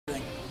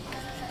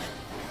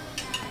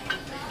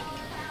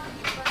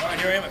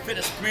here I am at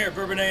Fitness Premier,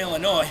 Bourbonnais,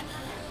 Illinois.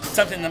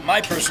 Attempting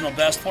my personal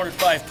best,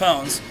 405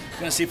 pounds.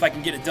 Gonna see if I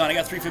can get it done. I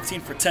got 315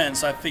 for 10,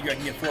 so I figure I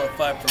can get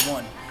 405 for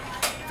 1.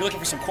 If you're looking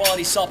for some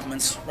quality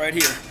supplements, right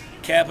here,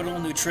 Capital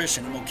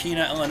Nutrition in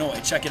Mokina, Illinois.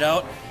 Check it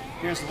out.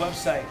 Here's the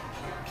website,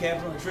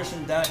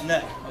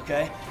 capitalnutrition.net,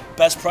 okay?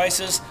 Best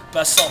prices,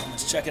 best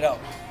supplements. Check it out.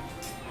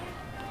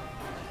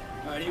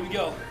 All right, here we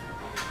go.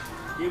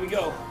 Here we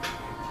go.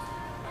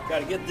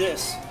 Gotta get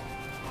this.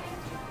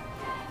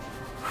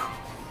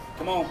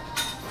 Come on.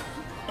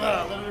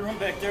 A little bit of room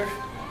back there.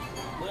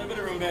 A little bit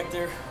of room back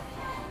there.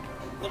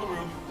 Little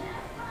room.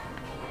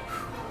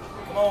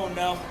 Come on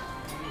now.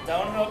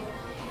 Down and up.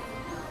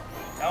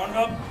 Down and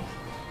up.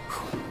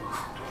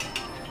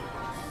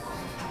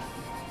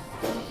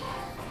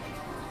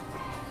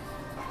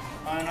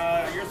 On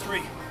year 3.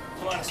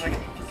 Hold on a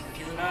second.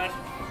 Keep a nod.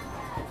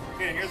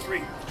 Okay, in year 3.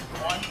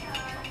 1,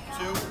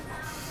 2,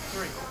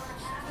 3.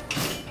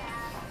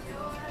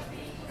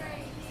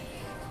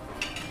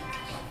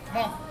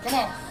 Come on, come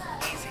on.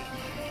 Easy.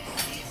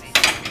 Easy.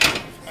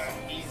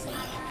 Easy.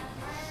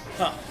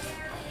 Huh.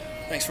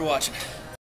 Thanks for watching.